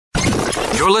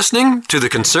You're listening to The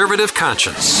Conservative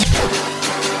Conscience.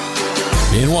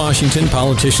 In Washington,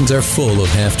 politicians are full of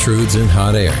half-truths and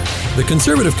hot air. The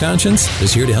Conservative Conscience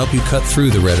is here to help you cut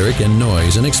through the rhetoric and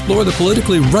noise and explore the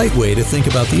politically right way to think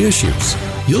about the issues.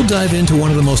 You'll dive into one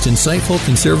of the most insightful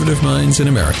conservative minds in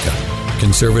America.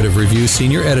 Conservative Review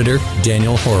Senior Editor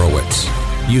Daniel Horowitz.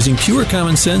 Using pure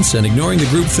common sense and ignoring the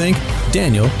groupthink,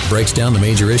 Daniel breaks down the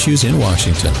major issues in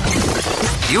Washington.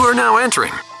 You are now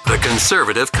entering The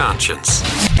Conservative Conscience.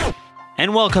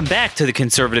 And welcome back to The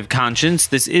Conservative Conscience.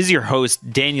 This is your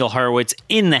host, Daniel Horowitz,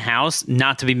 in the house,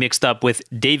 not to be mixed up with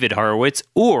David Horowitz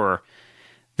or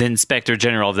the Inspector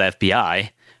General of the FBI,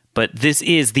 but this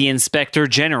is the Inspector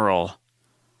General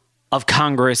of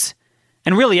Congress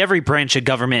and really every branch of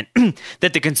government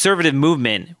that the conservative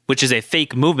movement, which is a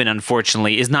fake movement,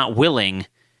 unfortunately, is not willing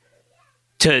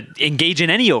to engage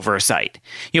in any oversight.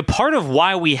 You know, part of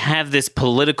why we have this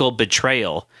political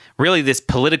betrayal, really this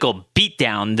political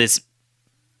beatdown, this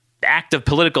act of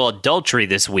political adultery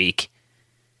this week,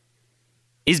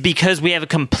 is because we have a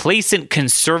complacent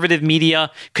conservative media,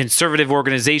 conservative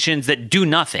organizations that do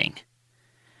nothing.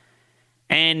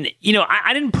 And, you know,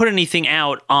 I didn't put anything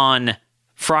out on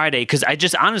Friday because I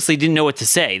just honestly didn't know what to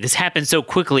say. This happened so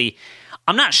quickly.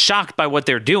 I'm not shocked by what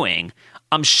they're doing.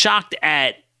 I'm shocked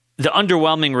at the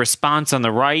underwhelming response on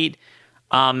the right,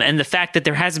 and the fact that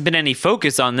there hasn't been any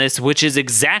focus on this, which is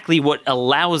exactly what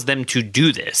allows them to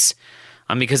do this.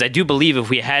 Because I do believe if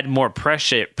we had more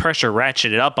pressure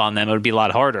ratcheted up on them, it would be a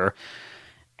lot harder.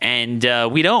 And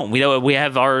we don't. We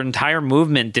have our entire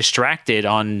movement distracted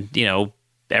on, you know,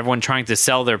 everyone trying to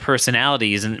sell their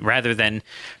personalities and rather than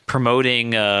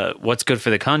promoting what's good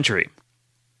for the country.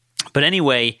 But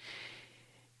anyway,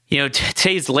 you know,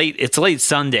 today's late. It's late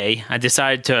Sunday. I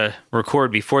decided to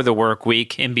record before the work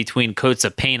week in between coats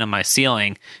of paint on my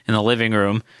ceiling in the living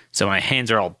room. So my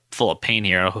hands are all full of paint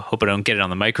here. I hope I don't get it on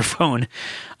the microphone.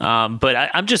 But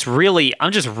I'm just really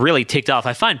ticked off.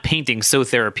 I find painting so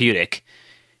therapeutic.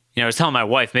 You know, I was telling my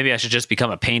wife, maybe I should just become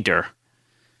a painter.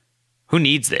 Who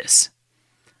needs this?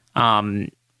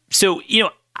 So, you know,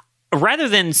 rather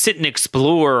than sit and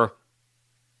explore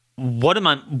what am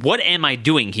I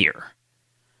doing here?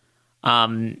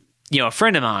 You know, a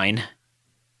friend of mine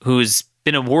who's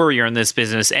been a warrior in this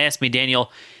business asked me,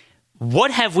 Daniel,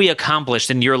 what have we accomplished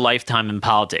in your lifetime in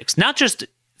politics? Not just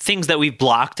things that we've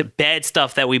blocked, bad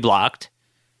stuff that we blocked,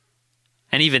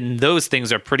 and even those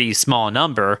things are pretty small in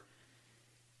number.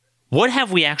 What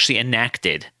have we actually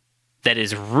enacted that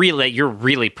is really, you're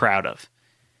really proud of?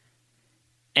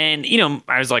 And, you know,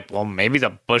 I was like, well, maybe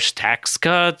the Bush tax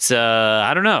cuts.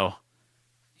 I don't know.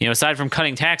 You know, aside from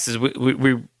cutting taxes,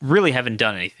 we really haven't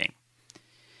done anything.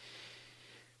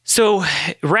 So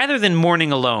rather than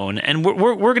mourning alone, and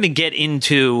we're going to get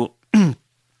into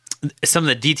some of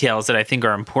the details that I think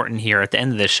are important here at the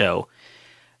end of the show,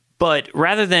 but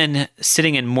rather than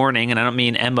sitting and mourning, and I don't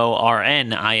mean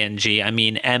M-O-R-N-I-N-G, I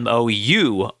mean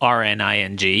M-O-U-R-N-I-N-G,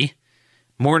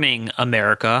 mourning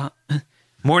America,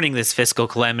 mourning this fiscal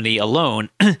calamity alone,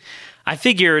 I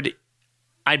figured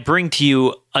I'd bring to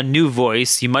you a new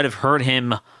voice. You might have heard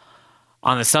him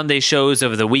on the Sunday shows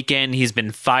over the weekend. He's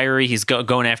been fiery. He's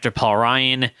going after Paul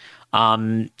Ryan,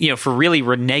 you know, for really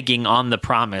reneging on the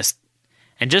promise.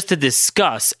 And just to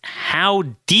discuss how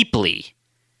deeply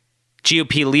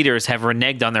GOP leaders have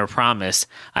reneged on their promise,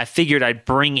 I figured I'd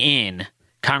bring in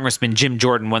Congressman Jim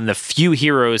Jordan, one of the few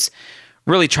heroes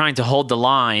really trying to hold the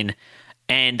line.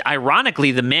 And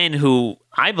ironically, the man who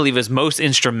I believe was most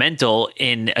instrumental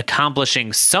in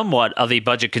accomplishing somewhat of a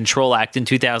Budget Control Act in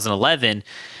 2011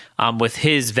 with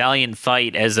his valiant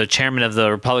fight as a chairman of the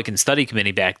Republican Study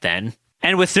Committee back then.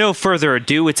 And with no further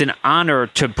ado, it's an honor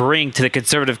to bring to the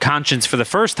Conservative Conscience for the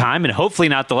first time, and hopefully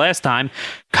not the last time,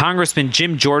 Congressman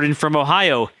Jim Jordan from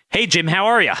Ohio. Hey, Jim, how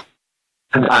are you?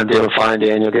 I'm doing fine,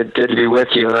 Daniel. Good to be with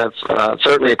you. I've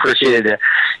certainly appreciated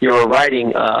your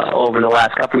writing over the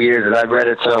last couple of years that I've read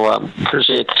it, so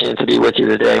appreciate the chance to be with you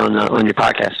today on your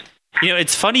podcast. You know,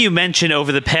 it's funny you mention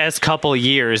over the past couple of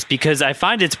years because I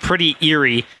find it's pretty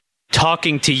eerie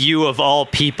talking to you of all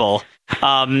people.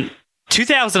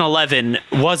 2011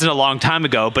 wasn't a long time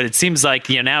ago, but it seems like,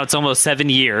 you know, now it's almost 7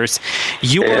 years.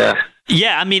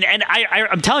 Yeah, I mean, and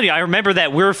I'm telling you, I remember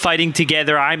that we're fighting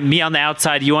together. Me on the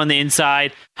outside, you on the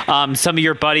inside. Some of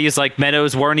your buddies like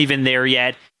Meadows weren't even there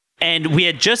yet. And we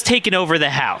had just taken over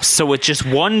the House. So with just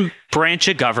one branch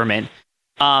of government,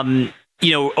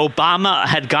 you know, Obama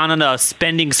had gone on a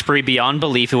spending spree beyond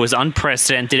belief. It was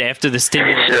unprecedented after the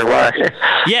stimulus. Sure was.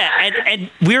 Yeah, and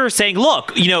we were saying,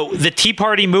 look, you know, the Tea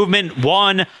Party movement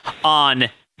won on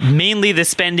mainly the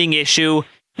spending issue.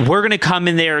 We're going to come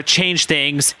in there, change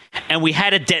things. And we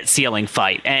had a debt ceiling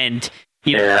fight. And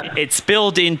It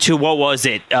spilled into, what was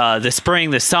it? The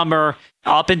spring, the summer,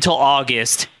 up until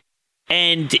August.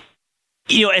 And,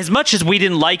 as much as we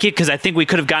didn't like it, because I think we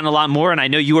could have gotten a lot more, and I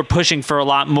know you were pushing for a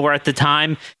lot more at the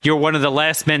time. You're one of the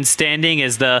last men standing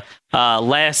as the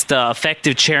last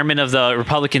effective chairman of the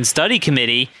Republican Study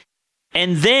Committee.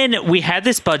 And then we had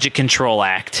this Budget Control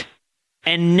Act.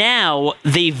 And now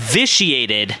they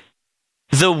vitiated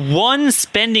the one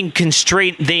spending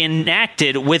constraint they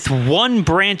enacted with one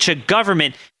branch of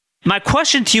government. My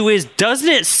question to you is, doesn't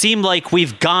it seem like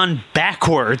we've gone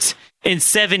backwards in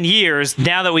 7 years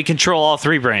now that we control all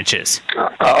three branches?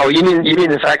 You mean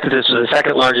the fact that this was the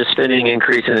second largest spending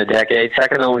increase in a decade,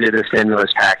 second only to the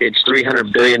stimulus package,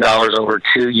 $300 billion over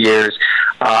 2 years,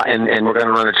 and we're going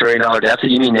to run $1 trillion deficit?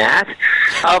 You mean that?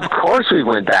 Of course we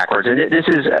went backwards. And this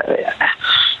is...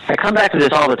 I come back to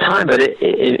this all the time, but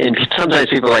and sometimes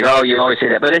people are like, oh, you always say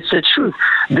that, but it's the truth.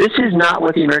 This is not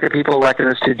what the American people elected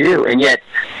us to do, and yet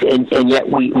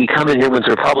we come in here with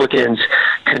Republicans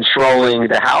controlling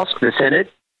the House, the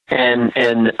Senate, and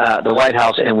the White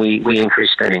House, and we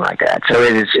increase spending like that. So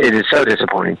it is so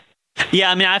disappointing.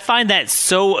 Yeah, I mean, I find that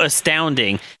so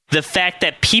astounding. The fact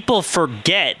that people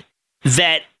forget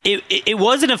that it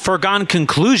wasn't a foregone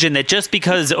conclusion that just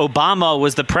because Obama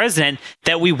was the president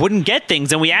that we wouldn't get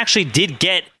things, and we actually did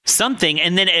get something.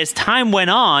 And then as time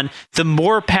went on, the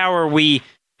more power we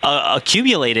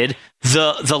accumulated,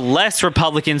 the less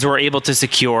Republicans were able to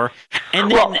secure.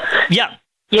 And then,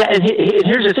 Yeah, and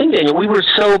here's the thing, Daniel. We were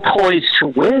so poised to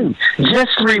win.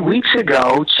 Just 3 weeks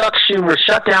ago, Chuck Schumer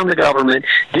shut down the government,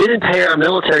 didn't pay our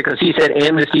military because he said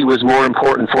amnesty was more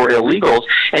important for illegals,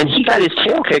 and he got his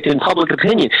tail kicked in public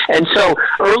opinion. And so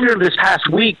earlier this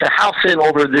past week, the House sent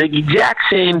over the exact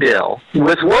same bill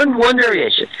with one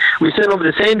variation. We sent over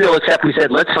the same bill, except we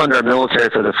said, let's fund our military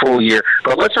for the full year,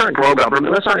 but let's not grow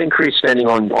government. Let's not increase spending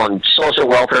on social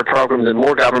welfare programs and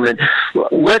more government.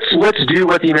 Let's do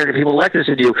what the American people elected us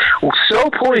to do. We're so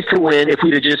poised to win if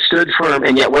we'd have just stood firm,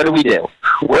 and yet what do?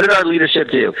 What did our leadership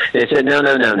do? They said,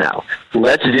 no.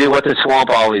 Let's do what the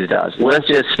swamp always does. Let's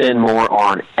just spend more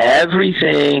on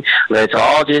everything. Let's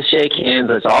all just shake hands.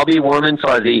 Let's all be warm and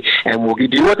fuzzy, and we'll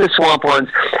do what the swamp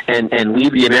wants and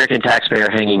leave the American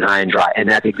taxpayer hanging high and dry. And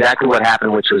that's exactly what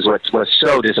happened, which was what was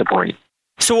so disappointing.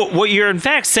 So what you're in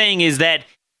fact saying is that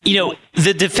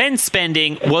the defense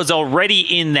spending was already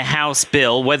in the House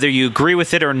bill, whether you agree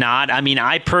with it or not. I mean,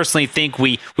 I personally think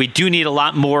we do need a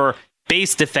lot more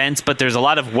base defense, but there's a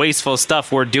lot of wasteful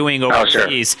stuff we're doing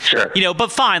overseas. Sure.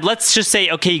 But fine, let's just say,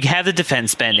 okay, you have the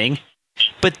defense spending,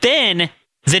 but then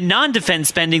the non-defense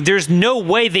spending, there's no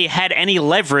way they had any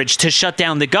leverage to shut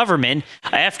down the government.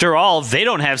 After all, they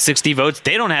don't have 60 votes.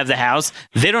 They don't have the House.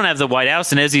 They don't have the White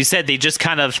House. And as you said, they just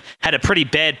kind of had a pretty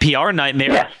bad PR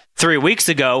nightmare 3 weeks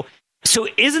ago. So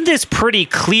isn't this pretty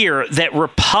clear that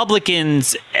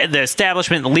Republicans, the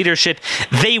establishment, the leadership,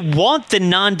 they want the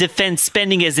non-defense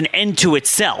spending as an end to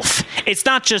itself? It's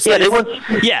not just... So they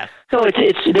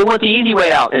want the easy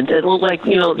way out, and like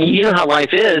you know how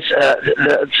life is.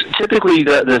 Typically,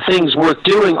 the things worth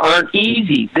doing aren't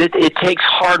easy. It takes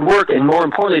hard work, and more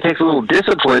importantly, it takes a little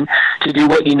discipline to do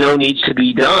what needs to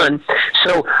be done.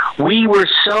 So we were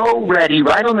so ready,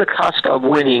 right on the cusp of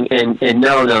winning, and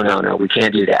no, we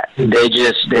can't do that. They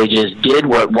just did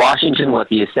what Washington, what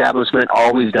the establishment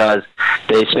always does.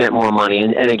 They spent more money,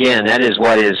 and again, that is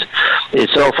what is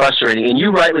so frustrating. And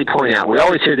you rightly point out, we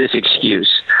always hear this excuse.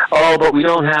 Oh, but we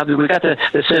don't have we got the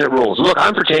Senate rules. Look,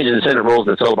 I'm for changing the Senate rules,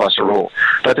 the filibuster rule.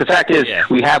 But the fact is,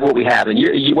 we have what we have. And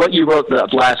what you wrote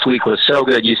last week was so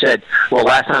good. You said, well,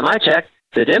 last time I checked,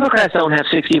 the Democrats don't have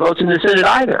 60 votes in the Senate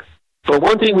either. But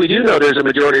one thing we do know, there's a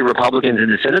majority of Republicans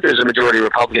in the Senate, there's a majority of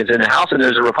Republicans in the House, and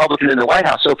there's a Republican in the White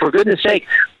House. So for goodness sake,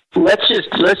 let's just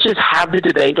have the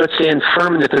debate. Let's stand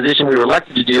firm in the position we were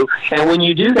elected to do. And when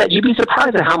you do that, you'd be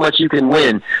surprised at how much you can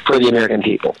win for the American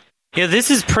people. Yeah,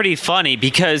 this is pretty funny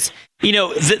because,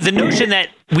 the notion that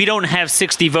we don't have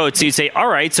 60 votes, so you say, all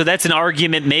right, so that's an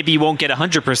argument. Maybe you won't get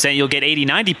 100%, you'll get 80,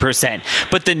 90%.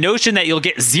 But the notion that you'll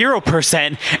get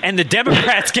 0% and the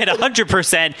Democrats get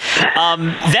 100%,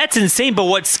 that's insane. But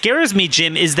what scares me,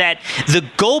 Jim, is that the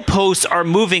goalposts are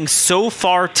moving so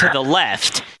far to the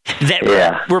left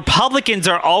that Republicans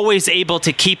are always able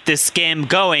to keep this scam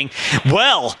going.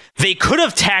 Well, they could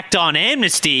have tacked on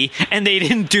amnesty, and they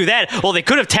didn't do that. Well, they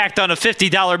could have tacked on a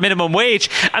 $50 minimum wage.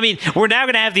 I mean, we're now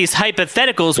going to have these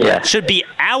hypotheticals, which should be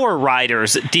our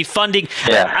riders defunding.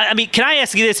 I mean, can I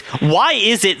ask you this? Why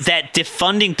is it that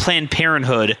defunding Planned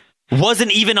Parenthood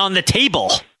wasn't even on the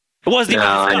table? It wasn't even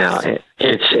discussed. I know.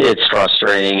 It's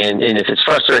frustrating, and if it's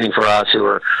frustrating for us who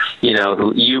are,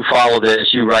 who you follow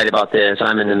this, you write about this.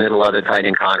 I'm in the middle of it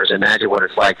fighting Congress. Imagine what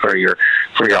it's like for your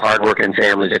hardworking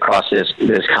families across this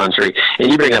country.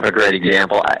 And you bring up a great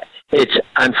example. It's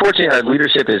unfortunate our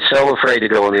leadership is so afraid to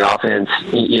go on the offense.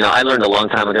 I learned a long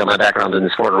time ago. My background's in the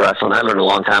sport of wrestling. I learned a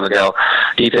long time ago.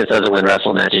 Defense doesn't win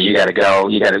wrestling matches. You got to go.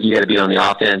 You got to be on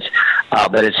the offense.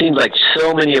 But it seems like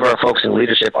so many of our folks in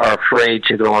leadership are afraid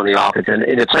to go on the offense. And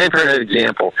in a Planned Parenthood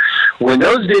example, when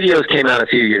those videos came out a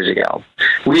few years ago,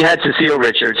 we had Cecile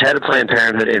Richards, head of Planned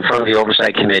Parenthood, in front of the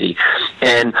Oversight Committee.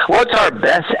 And what's our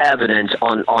best evidence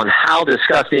on how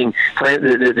disgusting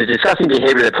the disgusting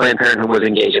behavior that Planned Parenthood was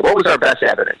engaged in? What was our best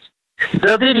evidence?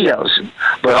 The videos.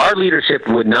 But our leadership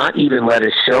would not even let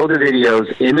us show the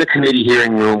videos in the committee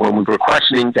hearing room when we were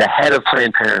questioning the head of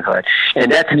Planned Parenthood.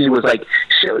 And that to me was like,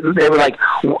 they were like,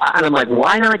 and I'm like,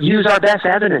 why not use our best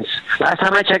evidence? Last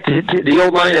time I checked, the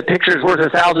old line of pictures worth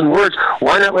 1,000 words.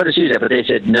 Why not let us use that? But they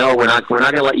said, no, we're not going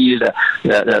to let you use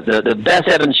the best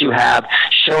evidence you have,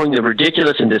 showing the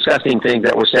ridiculous and disgusting things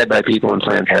that were said by people in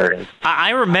Planned Parenthood. I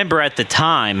remember at the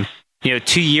time,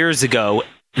 2 years ago,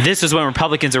 this was when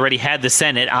Republicans already had the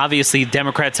Senate. Obviously,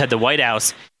 Democrats had the White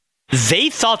House. They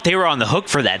thought they were on the hook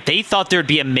for that. They thought there'd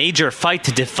be a major fight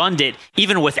to defund it,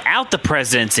 even without the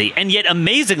presidency. And yet,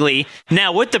 amazingly,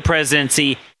 now with the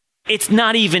presidency, it's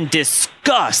not even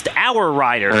discussed. Our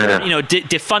rider,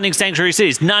 defunding sanctuary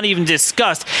cities, not even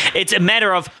discussed. It's a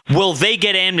matter of, will they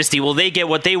get amnesty? Will they get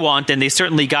what they want? And they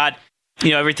certainly got,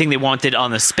 everything they wanted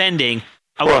on the spending.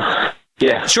 Well,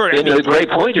 yeah, sure. It's a great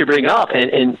point you bring up,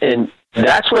 and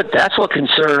that's what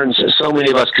concerns so many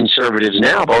of us conservatives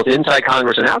now, both inside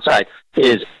Congress and outside,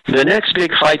 is the next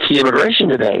big fight's the immigration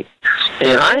debate.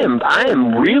 And I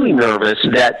am really nervous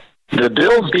that the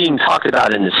bills being talked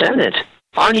about in the Senate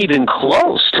aren't even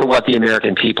close to what the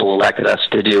American people elected us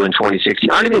to do in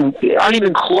 2016. Aren't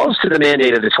even close to the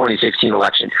mandate of the 2016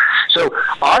 election. So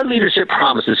our leadership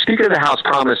promised, the Speaker of the House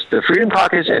promised the Freedom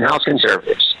Caucus and House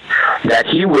conservatives that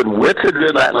he would whip the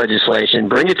Goodlatte legislation,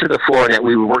 bring it to the floor, and that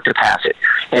we would work to pass it.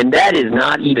 And that is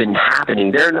not even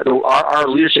happening. Our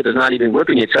leadership is not even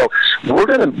whipping it. So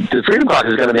the Freedom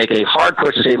Caucus is going to make a hard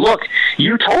push to say, look,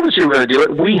 you told us you were going to do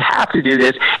it. We have to do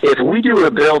this. If we do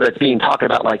a bill that's being talked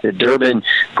about like the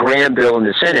Durbin-Graham bill in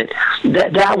the Senate,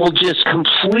 that will just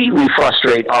completely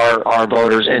frustrate our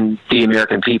voters and the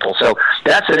American people. So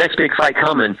that's the next big fight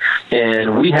coming,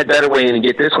 and we had better weigh in and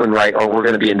get this one right, or we're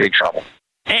going to be in big trouble.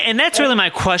 And that's really my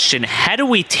question. How do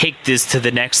we take this to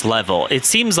the next level? It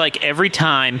seems like every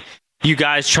time you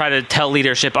guys try to tell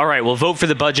leadership, all right, we'll vote for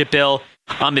the budget bill.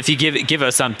 If you give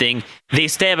us something, they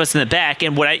stab us in the back.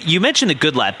 And you mentioned the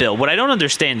Goodlatte bill. What I don't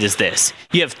understand is this.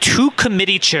 You have two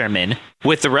committee chairmen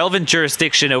with the relevant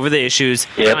jurisdiction over the issues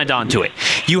signed onto it.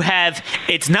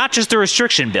 It's not just a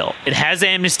restriction bill. It has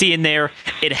amnesty in there.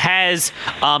 It has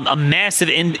a massive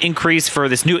increase for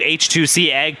this new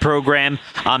H-2C ag program.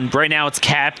 Right now it's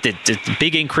capped. It's a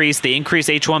big increase. They increase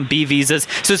H-1B visas.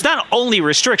 So it's not only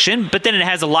restriction, but then it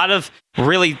has a lot of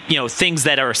really, things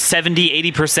that are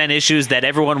 70-80% issues that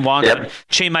everyone wants.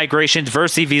 Chain migration,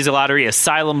 diversity visa lottery,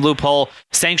 asylum loophole,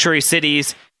 sanctuary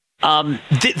cities.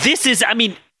 This is,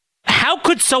 how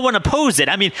could someone oppose it?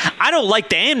 I don't like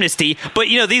the amnesty, but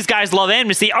these guys love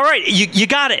amnesty. All right, you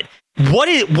got it.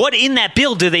 What in that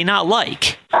bill do they not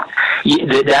like?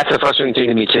 That's a frustrating thing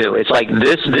to me too. It's like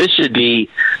this should be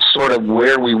sort of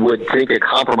where we would think a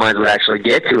compromise would actually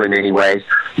get to in many ways.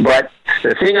 But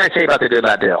the thing I say about the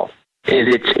Goodlatte bill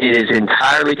is it is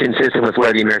entirely consistent with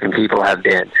where the American people have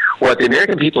been. What the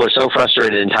American people are so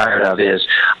frustrated and tired of is,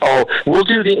 we'll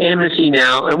do the amnesty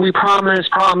now, and we promise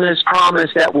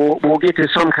that we'll get to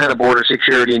some kind of border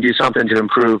security and do something to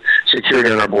improve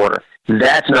security on our border.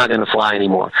 That's not going to fly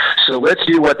anymore. So let's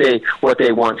do what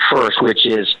they want first, which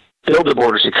is build a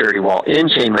border security wall, end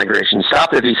chain migration,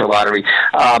 stop the visa lottery,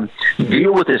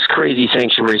 deal with this crazy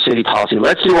sanctuary city policy.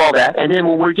 Let's do all that, and then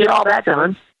when we get all that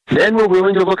done, then we're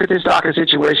willing to look at this DACA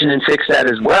situation and fix that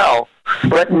as well.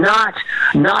 But not.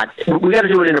 We got to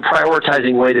do it in a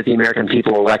prioritizing way that the American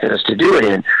people elected us to do it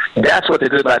in. That's what the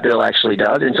Goodlatte bill actually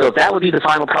does. And so if that would be the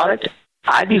final product,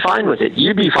 I'd be fine with it.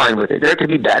 You'd be fine with it. There could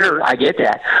be better. I get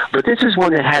that. But this is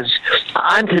one that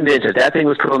I'm convinced if that thing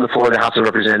was put on the floor of the House of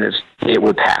Representatives, it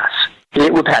would pass.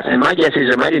 It would pass. And my guess is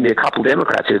there might even be a couple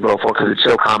Democrats who'd vote for it because it's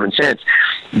so common sense.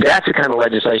 That's the kind of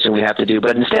legislation we have to do.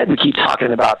 But instead we keep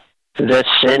talking about the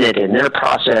Senate and their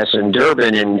process and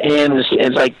Durbin and amnesty.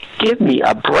 It's like, give me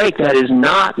a break. That is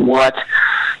not what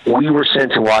we were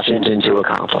sent to Washington to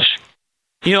accomplish.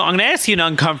 I'm going to ask you an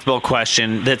uncomfortable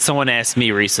question that someone asked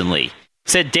me recently.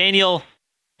 Said, Daniel,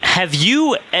 Have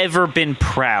you ever been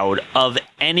proud of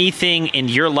anything in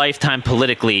your lifetime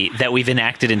politically that we've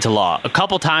enacted into law? A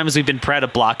couple times we've been proud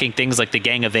of blocking things like the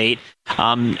Gang of Eight,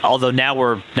 although now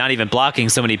we're not even blocking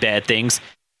so many bad things.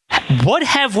 What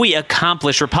have we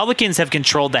accomplished? Republicans have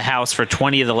controlled the House for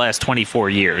 20 of the last 24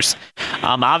 years.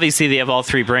 Obviously, they have all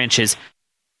three branches.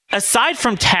 Aside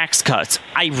from tax cuts,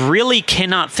 I really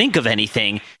cannot think of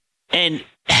anything. And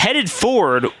headed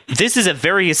forward, this is a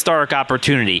very historic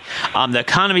opportunity. The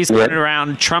economy's turning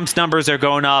around. Trump's numbers are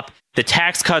going up. The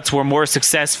tax cuts were more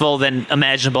successful than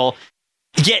imaginable.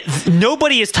 Yet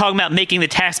nobody is talking about making the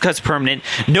tax cuts permanent.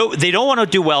 No, they don't want to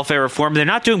do welfare reform. They're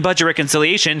not doing budget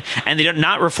reconciliation, and they're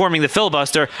not reforming the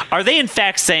filibuster. Are they in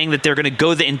fact saying that they're going to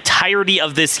go the entirety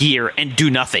of this year and do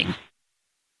nothing?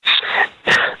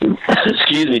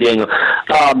 Excuse me, Daniel.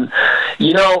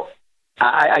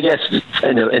 I guess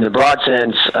in the broad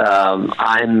sense,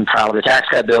 I'm proud of the tax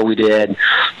cut bill we did.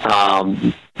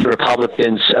 The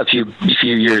Republicans a few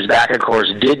years back, of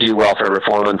course, did do welfare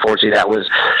reform. Unfortunately, that was,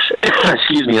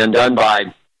 undone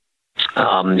by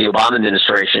the Obama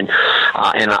administration,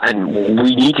 and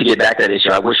we need to get back to that issue.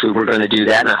 I wish we were going to do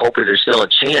that, and I hope that there's still a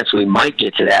chance we might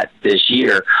get to that this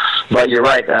year. But you're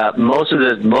right. Most of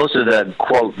the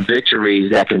quote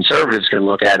victories that conservatives can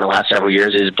look at in the last several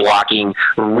years is blocking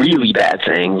really bad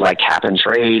things like cap and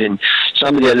trade and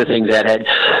some of the other things that had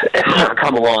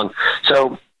come along.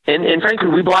 So. And frankly,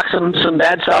 we blocked some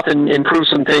bad stuff and improved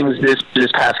some things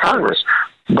this past Congress.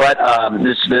 But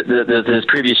this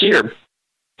previous year,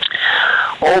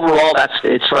 overall,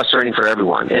 it's frustrating for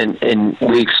everyone. And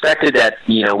we expected that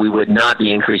we would not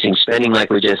be increasing spending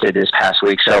like we just did this past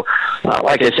week. So,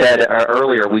 like I said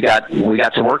earlier, we got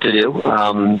some work to do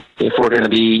if we're going to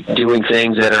be doing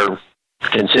things that are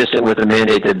consistent with the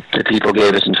mandate that the people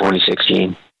gave us in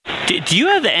 2016. Do you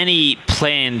have any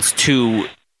plans to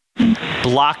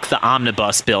block the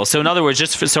omnibus bill? So in other words,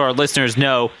 just so our listeners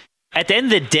know, at the end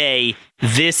of the day,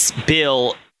 this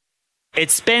bill,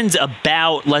 it spends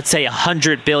about, let's say,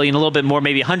 $100 billion, a little bit more,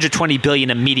 maybe $120 billion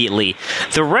immediately.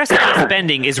 The rest of the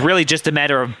spending is really just a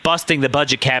matter of busting the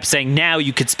budget cap, saying now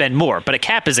you could spend more. But a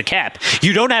cap is a cap.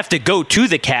 You don't have to go to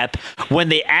the cap when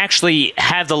they actually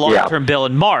have the long-term bill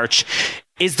in March.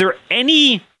 Is there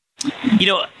any,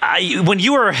 when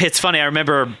you were, it's funny, I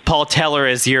remember Paul Teller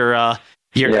as your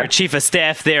chief of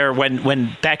staff there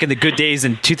when back in the good days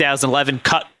in 2011,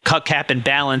 cut cap and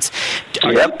balance.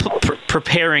 Are you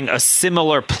preparing a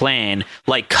similar plan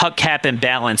like cut cap and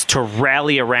balance to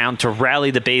rally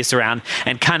the base around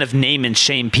and kind of name and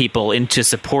shame people into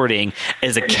supporting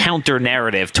as a counter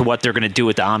narrative to what they're going to do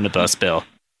with the omnibus bill?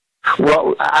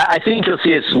 Well, I think you'll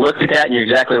see us look at that, and you're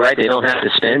exactly right. They don't have to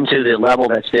spend to the level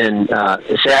that's been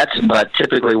set, but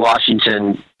typically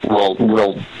Washington will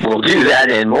do that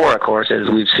and more, of course, as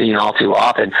we've seen all too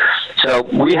often. So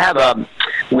we have a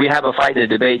fight and a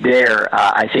debate there.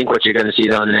 I think what you're going to see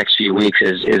in the next few weeks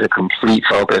is a complete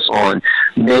focus on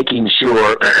making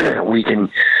sure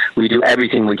we do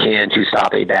everything we can to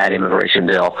stop a bad immigration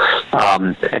bill.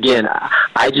 Again,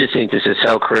 I just think this is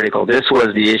so critical. This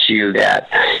was the issue that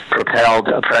propelled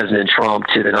President Trump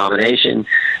to the nomination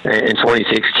in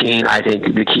 2016. I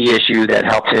think the key issue that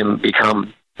helped him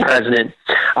become president.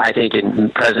 I think in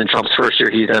President Trump's first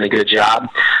year, he's done a good job.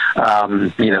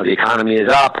 The economy is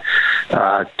up.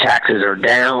 Taxes are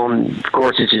down.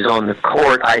 Gorsuch is on the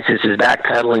court. ISIS is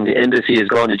backpedaling. The embassy is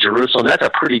going to Jerusalem. That's a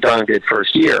pretty darn good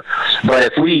first year. But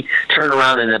if we turn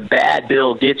around and a bad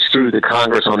bill gets through the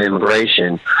Congress on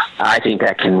immigration, I think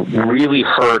that can really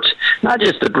hurt not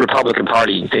just the Republican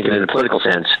Party, thinking in a political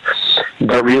sense,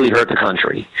 but really hurt the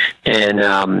country and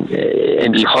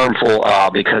be harmful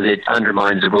because it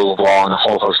undermines the rule of law and a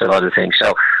whole host of other things.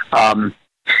 So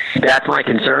that's my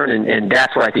concern, and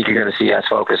that's what I think you're going to see us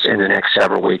focus in the next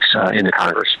several weeks in the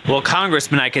Congress. Well,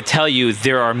 Congressman, I could tell you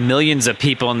there are millions of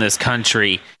people in this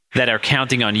country that are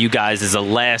counting on you guys as a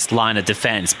last line of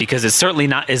defense, because it certainly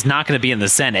is not going to be in the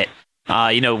Senate.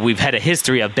 We've had a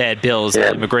history of bad bills in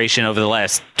immigration over the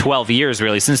last 12 years,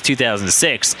 really, since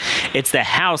 2006. It's the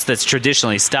House that's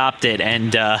traditionally stopped it.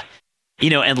 And,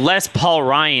 unless Paul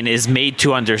Ryan is made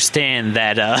to understand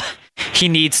that he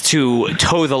needs to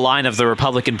toe the line of the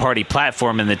Republican Party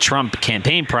platform and the Trump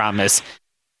campaign promise,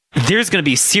 there's going to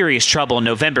be serious trouble in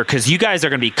November, because you guys are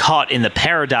going to be caught in the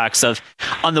paradox of,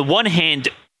 on the one hand,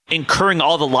 incurring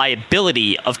all the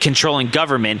liability of controlling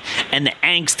government and the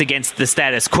angst against the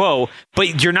status quo,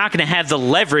 but you're not going to have the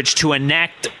leverage to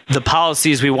enact the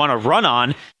policies we want to run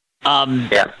on.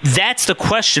 That's the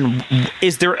question.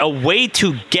 Is there a way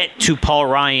to get to Paul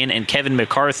Ryan and Kevin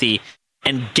McCarthy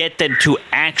and get them to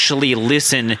actually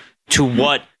listen to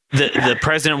what the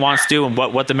president wants to do and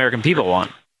what the American people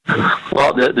want?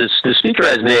 Well, the Speaker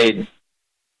has made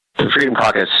the Freedom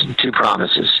Caucus two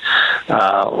promises.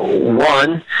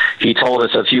 One, he told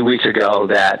us a few weeks ago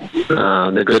that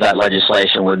the Goodlatte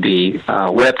legislation would be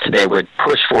whipped. They would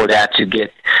push for that to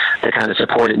get the kind of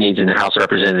support it needs in the House of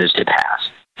Representatives to pass.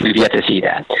 We've yet to see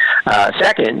that.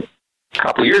 Second, a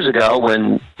couple years ago,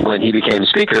 when he became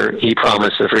Speaker, he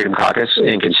promised the Freedom Caucus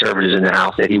and conservatives in the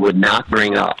House that he would not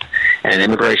bring up an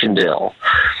immigration bill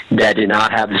that did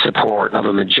not have the support of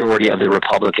a majority of the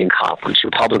Republican conference,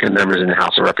 Republican members in the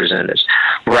House of Representatives.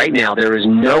 Right now, there is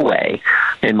no way,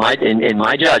 in my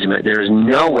judgment, there is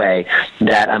no way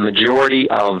that a majority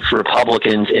of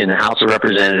Republicans in the House of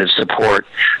Representatives support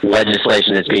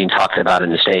legislation that's being talked about in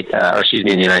the in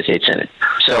the United States Senate.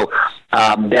 So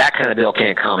that kind of bill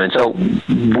can't come. And so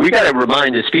we got to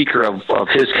remind the Speaker of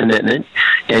his commitment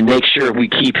and make sure we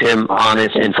keep him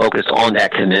honest and focused on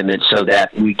that commitment so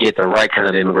that we get the right kind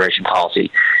of immigration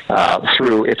policy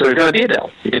through. If there's going to be a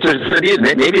bill,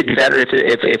 maybe it'd be better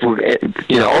if we're,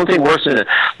 only thing worse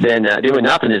than doing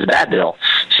nothing is a bad bill.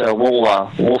 So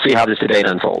we'll see how this debate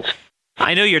unfolds.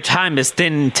 I know your time is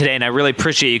thin today, and I really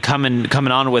appreciate you coming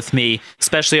on with me,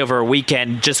 especially over a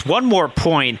weekend. Just one more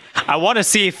point. I want to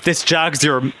see if this jogs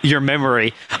your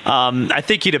memory. I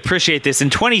think you'd appreciate this.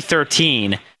 In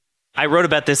 2013, I wrote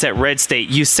about this at Red State.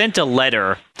 You sent a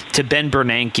letter to Ben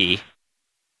Bernanke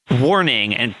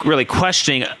warning and really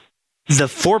questioning the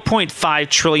 $4.5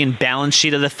 trillion balance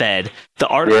sheet of the Fed, the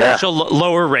artificial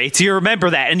lower rates. You remember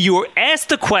that. And you were asked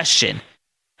the question,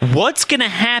 what's going to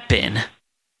happen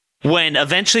when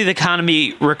eventually the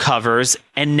economy recovers,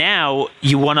 and now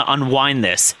you want to unwind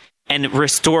this and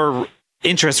restore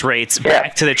interest rates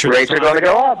back to the traditional. Rates are going to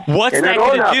go up. What's that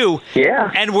going to do?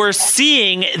 Yeah. And we're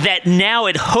seeing that now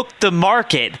it hooked the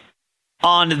market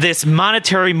on this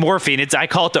monetary morphine. I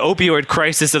call it the opioid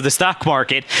crisis of the stock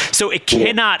market. So it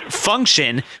cannot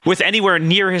function with anywhere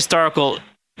near historical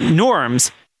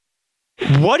norms.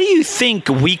 What do you think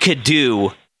we could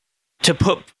do to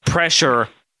put pressure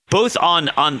both on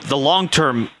the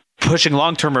long-term, pushing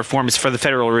long-term reforms for the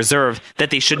Federal Reserve, that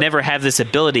they should never have this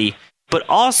ability, but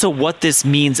also what this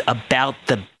means about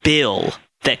the bill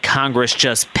that Congress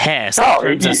just passed in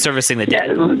terms of servicing the debt?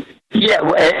 Yeah,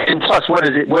 and plus, what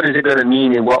is it going to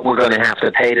mean in what we're going to have to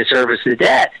pay to service the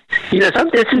debt? This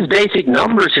is basic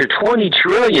numbers here. $20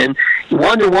 trillion,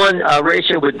 1-to-1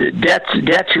 ratio with the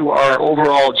debt to our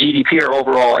overall GDP, our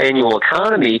overall annual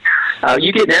economy.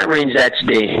 You get in that range, that's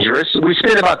dangerous. We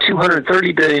spend about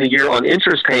 $230 billion a year on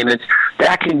interest payments.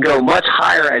 That can go much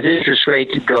higher as interest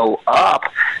rates go up.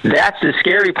 That's the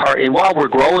scary part. And while we're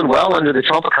growing well under the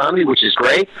Trump economy, which is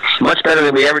great, much better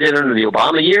than we ever did under the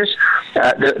Obama years,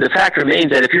 the fact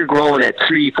remains that if you're growing at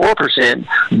 3-4%,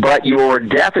 but your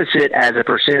deficit as a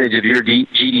percentage of your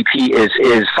GDP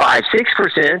is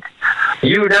 5-6%,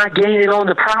 you're not gaining on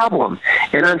the problem.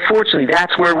 And unfortunately,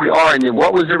 that's where we are. And then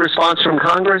what was the response from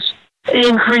Congress?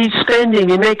 Increase spending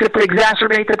and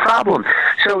exacerbate the problem.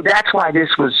 So that's why this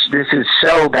is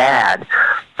so bad,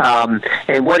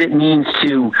 and what it means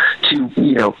to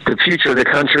the future of the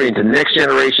country and to the next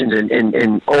generations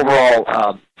and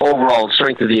overall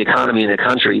strength of the economy in the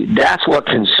country. That's what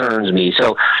concerns me.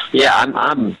 So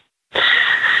I'm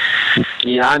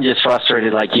just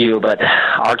frustrated like you, but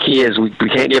our key is we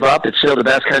can't give up. It's still the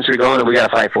best country going, and we got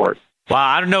to fight for it. Well,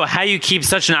 I don't know how you keep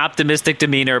such an optimistic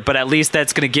demeanor, but at least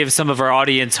that's going to give some of our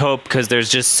audience hope, because there's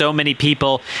just so many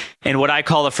people in what I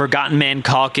call a forgotten man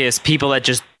caucus, people that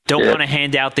just don't want to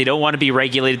hand out. They don't want to be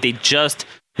regulated. They just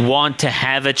want to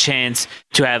have a chance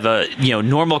to have a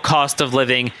normal cost of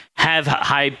living, have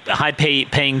high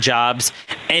paying jobs,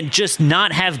 and just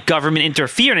not have government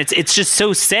interference. It's just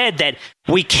so sad that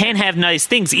we can't have nice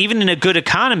things, even in a good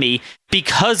economy,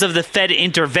 because of the Fed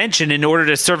intervention in order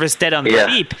to service debt on the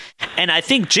cheap. And I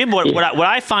think, Jim, what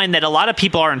I find that a lot of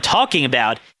people aren't talking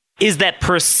about is that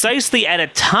precisely at a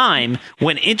time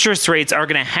when interest rates are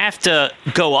going to have to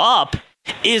go up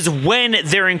is when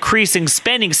they're increasing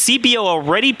spending. CBO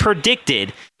already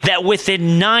predicted that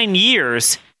within 9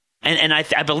 years, and I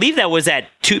believe that was at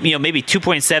maybe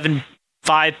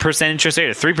 2.75% interest rate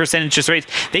or 3% interest rates.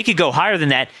 They could go higher than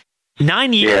that.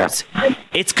 9 years,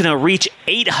 it's going to reach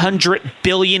 $800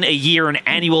 billion a year in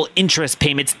annual interest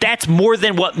payments. That's more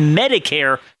than what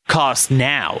Medicare costs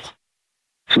now.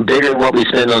 Bigger than what we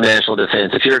spend on national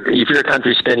defense. If your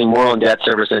country's spending more on debt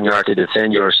service than you are to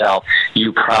defend yourself,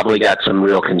 you probably got some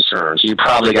real concerns. You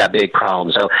probably got big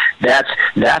problems. So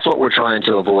that's what we're trying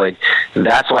to avoid.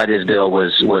 That's why this bill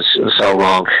was so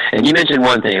wrong. And you mentioned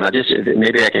one thing.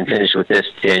 Maybe I can finish with this,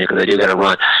 Daniel, because I do got to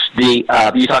run.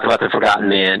 You talk about the forgotten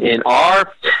man. In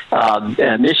our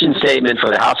mission statement for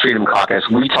the House Freedom Caucus,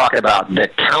 we talk about the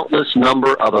countless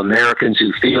number of Americans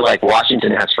who feel like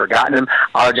Washington has forgotten them.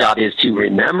 Our job is to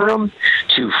remember them,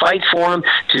 to fight for them,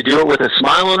 to do it with a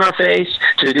smile on our face,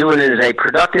 to do it in as a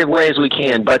productive way as we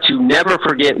can, but to never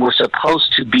forget we're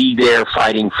supposed to be there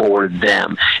fighting for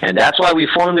them. And that's why we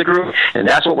formed the group, and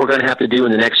that's what we're going to have to do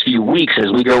in the next few weeks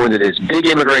as we go into this big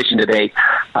immigration debate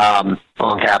on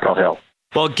Capitol Hill.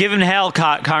 Well, given hell,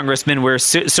 Congressman, we're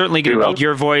certainly going to need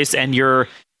your voice and your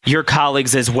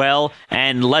colleagues as well.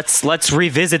 And let's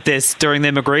revisit this during the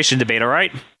immigration debate, all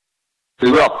right?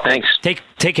 We will. Thanks. Take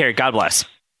care. God bless.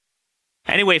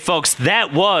 Anyway, folks,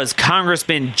 that was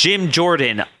Congressman Jim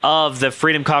Jordan of the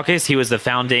Freedom Caucus. He was the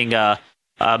founding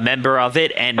member of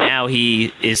it, and now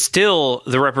he is still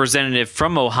the representative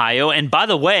from Ohio. And by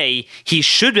the way, he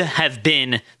should have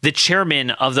been the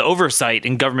chairman of the Oversight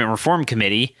and Government Reform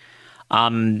Committee.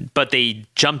 But they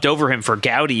jumped over him for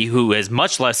Gowdy, who has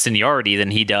much less seniority than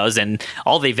he does, and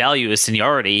all they value is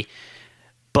seniority.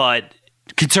 But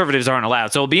conservatives aren't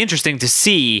allowed. So it'll be interesting to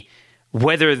see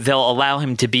whether they'll allow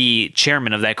him to be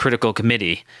chairman of that critical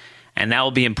committee. And that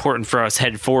will be important for us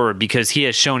head forward, because he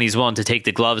has shown he's willing to take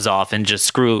the gloves off and just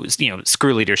screw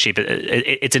leadership.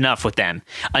 It's enough with them.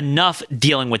 Enough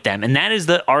dealing with them. And that is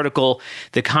the article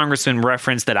the congressman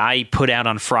referenced that I put out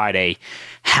on Friday,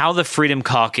 how the Freedom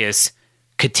Caucus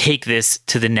could take this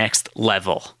to the next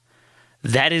level.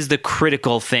 That is the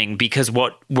critical thing, because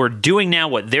what we're doing now,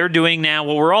 what they're doing now,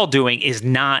 what we're all doing is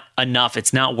not enough.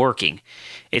 It's not working.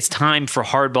 It's time for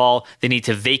hardball. They need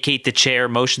to vacate the chair,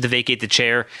 motion to vacate the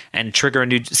chair, and trigger a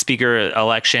new speaker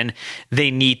election. They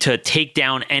need to take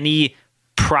down any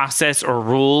process or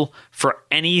rule for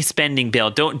any spending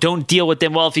bill. Don't deal with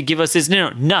them. Well, if you give us this,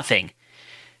 no, nothing.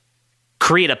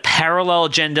 Create a parallel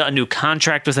agenda, a new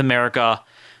contract with America.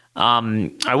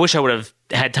 I wish I would have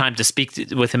had time to speak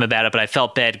with him about it, but I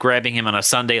felt bad grabbing him on a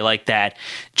Sunday like that.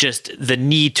 Just the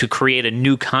need to create a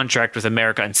new contract with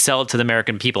America and sell it to the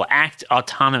American people. Act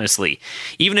autonomously.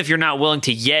 Even if you're not willing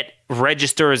to yet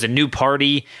register as a new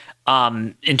party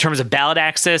in terms of ballot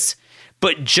access,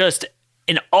 but just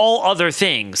in all other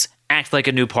things, act like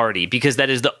a new party, because that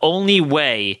is the only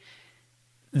way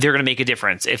they're going to make a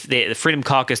difference. If the Freedom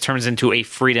Caucus turns into a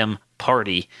freedom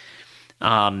party,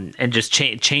 and just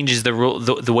changes the rule,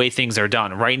 the way things are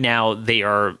done. Right now, they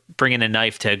are bringing a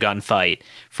knife to a gunfight,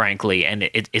 frankly, and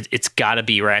it's got to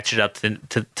be ratcheted up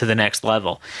to the next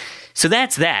level. So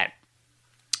that's that.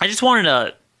 I just wanted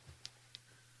to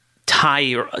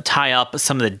tie up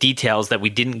some of the details that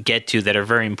we didn't get to that are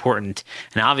very important.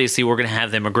 And obviously, we're going to have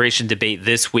the immigration debate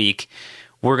this week.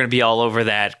 We're going to be all over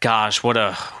that. Gosh, what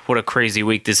a crazy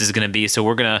week this is going to be. So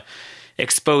we're going to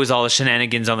expose all the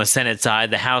shenanigans on the Senate side.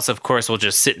 The House, of course, will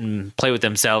just sit and play with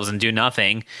themselves and do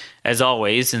nothing, as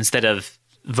always, instead of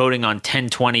voting on 10,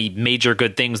 20 major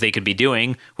good things they could be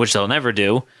doing, which they'll never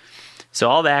do. So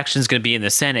all the action is going to be in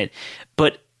the Senate.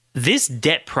 But this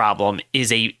debt problem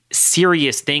is a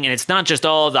serious thing, and it's not just,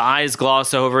 the eyes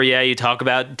gloss over. Yeah, you talk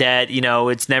about debt,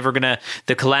 it's never going to,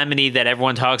 the calamity that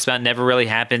everyone talks about never really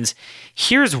happens.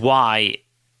 Here's why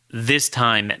this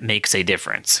time makes a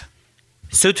difference.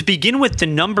 So to begin with, the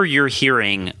number you're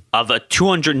hearing of a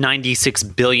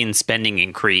 $296 billion spending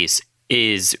increase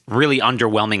is really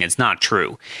underwhelming. It's not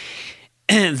true.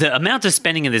 The amount of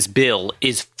spending in this bill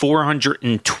is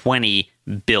 $420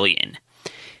 billion.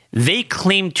 They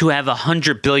claim to have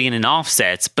 $100 billion in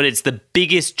offsets, but it's the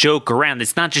biggest joke around.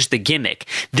 It's not just a gimmick.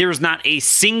 There's not a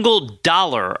single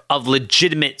dollar of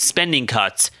legitimate spending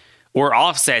cuts or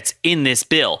offsets in this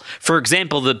bill. For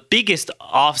example, the biggest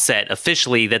offset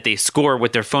officially that they score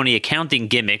with their phony accounting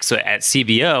gimmicks at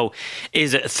CBO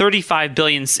is $35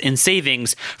 billion in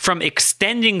savings from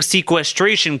extending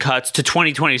sequestration cuts to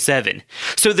 2027.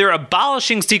 So they're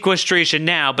abolishing sequestration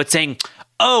now, but saying,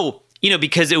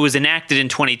 because it was enacted in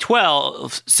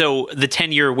 2012, so the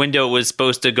 10-year window was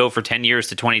supposed to go for 10 years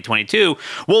to 2022.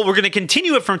 Well, we're going to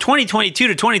continue it from 2022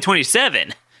 to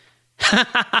 2027.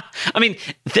 I mean,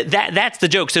 that's the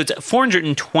joke. So it's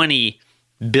 $420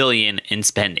 billion in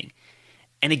spending.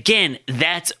 And again,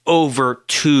 that's over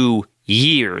 2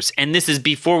 years. And this is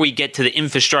before we get to the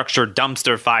infrastructure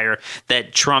dumpster fire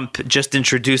that Trump just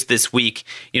introduced this week.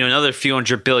 Another few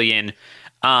 $100 billion.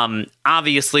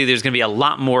 Obviously, there's going to be a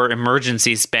lot more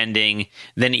emergency spending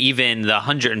than even the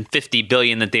 $150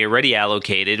 billion that they already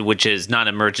allocated, which is not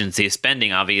emergency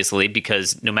spending, obviously,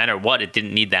 because no matter what, it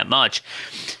didn't need that much.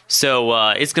 So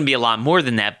it's going to be a lot more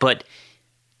than that. But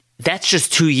that's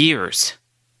just 2 years.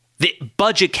 The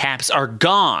budget caps are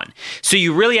gone. So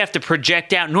you really have to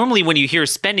project out. Normally when you hear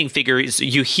spending figures,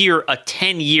 you hear a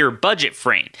 10-year budget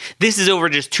frame. This is over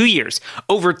just 2 years.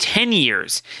 Over 10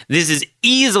 years, this is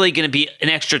easily going to be an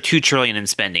extra $2 trillion in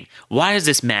spending. Why does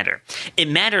this matter? It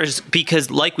matters because,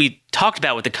 like we talked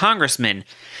about with the congressman,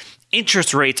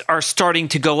 interest rates are starting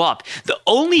to go up. The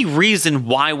only reason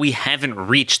why we haven't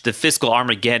reached the fiscal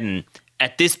Armageddon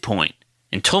at this point,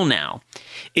 until now,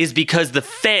 is because the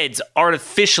feds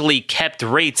artificially kept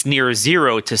rates near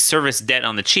zero to service debt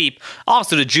on the cheap,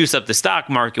 also to juice up the stock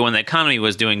market when the economy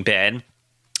was doing bad. It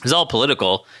was all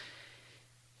political.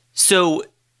 So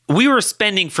we were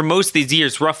spending for most of these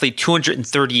years roughly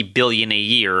 $230 billion a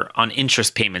year on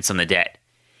interest payments on the debt.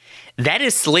 That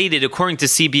is slated, according to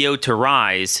CBO, to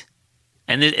rise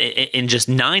and in just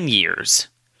 9 years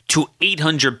to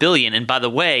 $800 billion. And by the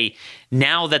way,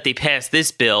 now that they passed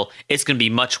this bill, it's going to be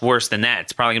much worse than that.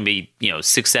 It's probably going to be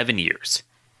 6-7 years.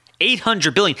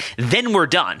 $800 billion. Then we're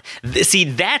done. See,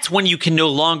 that's when you can no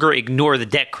longer ignore the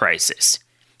debt crisis.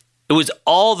 It was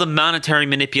all the monetary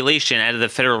manipulation out of the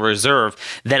Federal Reserve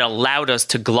that allowed us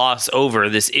to gloss over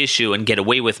this issue and get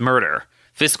away with murder,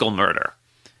 fiscal murder.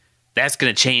 That's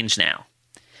going to change now.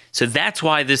 So that's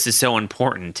why this is so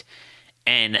important.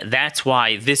 And that's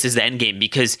why this is the end game,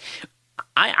 because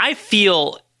I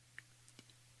feel,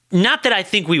 not that I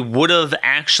think we would have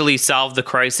actually solved the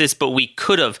crisis, but we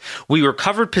could have. We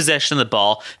recovered possession of the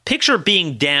ball. Picture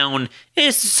being down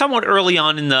somewhat early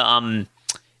on in the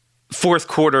fourth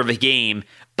quarter of a game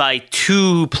by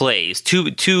 2 plays,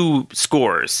 two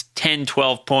scores, 10,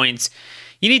 12 points.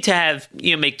 You need to have,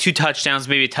 make 2 touchdowns,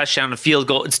 maybe a touchdown, a field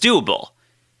goal. It's doable.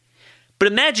 But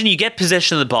imagine you get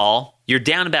possession of the ball, you're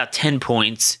down about 10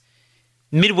 points,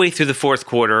 midway through the fourth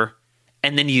quarter,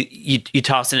 and then you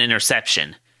toss an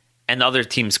interception, and the other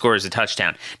team scores a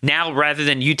touchdown. Now, rather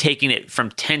than you taking it from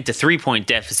 10 to 3-point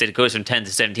deficit, it goes from 10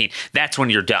 to 17. That's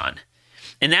when you're done.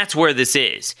 And that's where this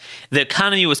is. The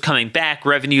economy was coming back,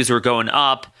 revenues were going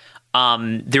up.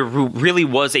 There really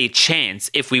was a chance,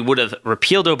 if we would have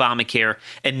repealed Obamacare,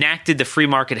 enacted the free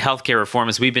market healthcare reform,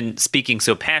 as we've been speaking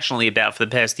so passionately about for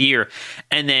the past year,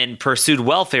 and then pursued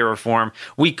welfare reform,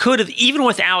 we could have, even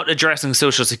without addressing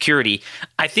Social Security,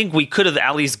 I think we could have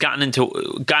at least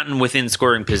gotten within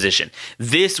scoring position.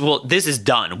 This is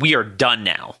done. We are done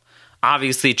now.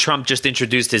 Obviously, Trump just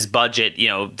introduced his budget.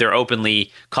 They're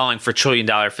openly calling for $1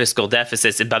 trillion fiscal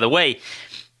deficits. And by the way,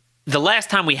 the last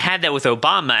time we had that with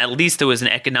Obama, at least there was an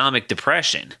economic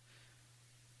depression.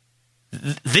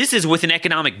 This is with an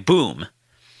economic boom.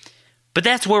 But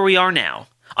that's where we are now.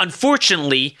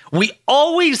 Unfortunately, we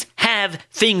always have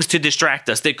things to distract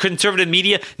us. The conservative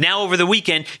media, now over the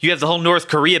weekend, you have the whole North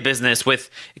Korea business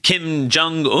with Kim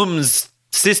Jong-un's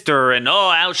sister and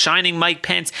outshining Mike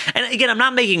Pence. And again, I'm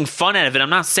not making fun out of it. I'm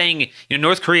not saying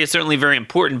North Korea is certainly very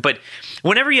important, but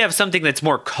whenever you have something that's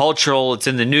more cultural, it's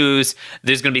in the news,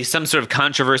 there's going to be some sort of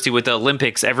controversy with the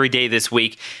Olympics every day this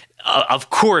week. Of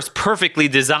course, perfectly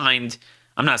designed.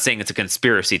 I'm not saying it's a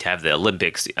conspiracy to have the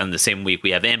Olympics on the same week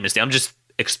we have amnesty. I'm just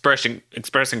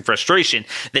expressing frustration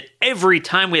that every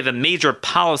time we have a major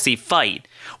policy fight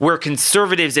where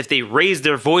conservatives, if they raise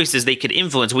their voices, they could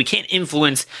influence. We can't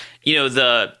influence,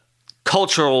 the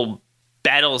cultural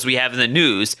battles we have in the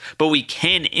news, but we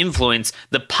can influence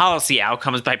the policy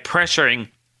outcomes by pressuring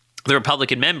the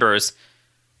Republican members,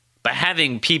 by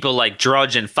having people like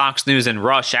Drudge and Fox News and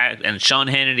Rush and Sean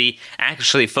Hannity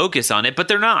actually focus on it, but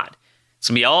they're not. It's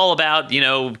going to be all about,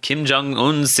 Kim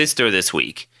Jong-un's sister this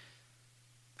week.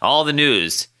 All the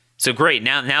news. So great.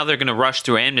 Now they're going to rush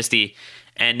through amnesty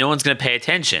and no one's going to pay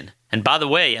attention. And by the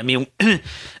way,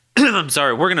 I'm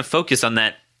sorry, we're going to focus on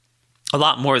that a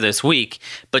lot more this week.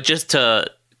 But just to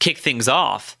kick things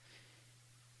off,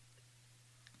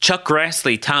 Chuck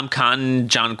Grassley, Tom Cotton,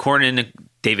 John Cornyn,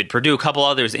 David Perdue, a couple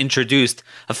others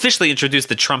officially introduced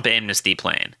the Trump amnesty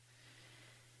plan.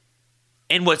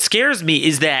 And what scares me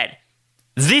is that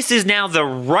this is now the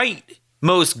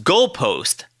rightmost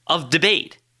goalpost of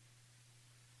debate.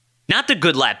 Not the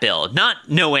Goodlatte bill, not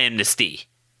no amnesty.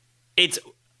 It's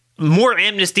more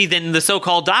amnesty than the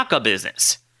so-called DACA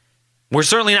business. We're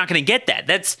certainly not going to get that.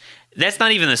 That's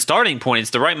not even the starting point. It's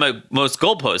the rightmost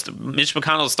goalpost. Mitch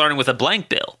McConnell's starting with a blank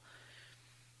bill.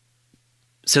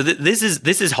 So this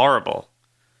is horrible.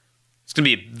 It's going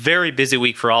to be a very busy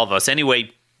week for all of us.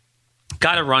 Anyway,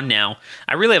 got to run now.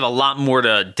 I really have a lot more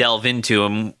to delve into,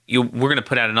 and we're going to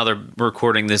put out another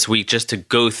recording this week just to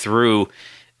go through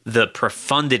the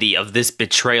profundity of this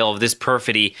betrayal, of this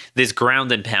perfidy, this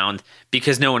ground and pound,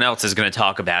 because no one else is going to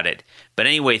talk about it. But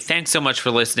anyway, thanks so much for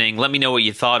listening. Let me know what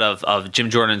you thought of Jim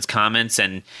Jordan's comments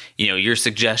and your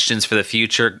suggestions for the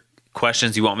future.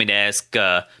 questions you want me to ask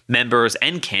members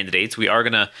and candidates. We are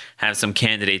going to have some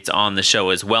candidates on the show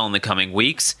as well in the coming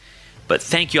weeks. But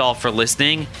thank you all for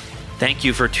listening. Thank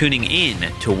you for tuning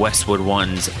in to Westwood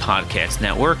One's podcast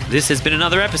network. This has been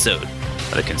another episode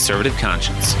of The Conservative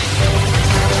Conscience.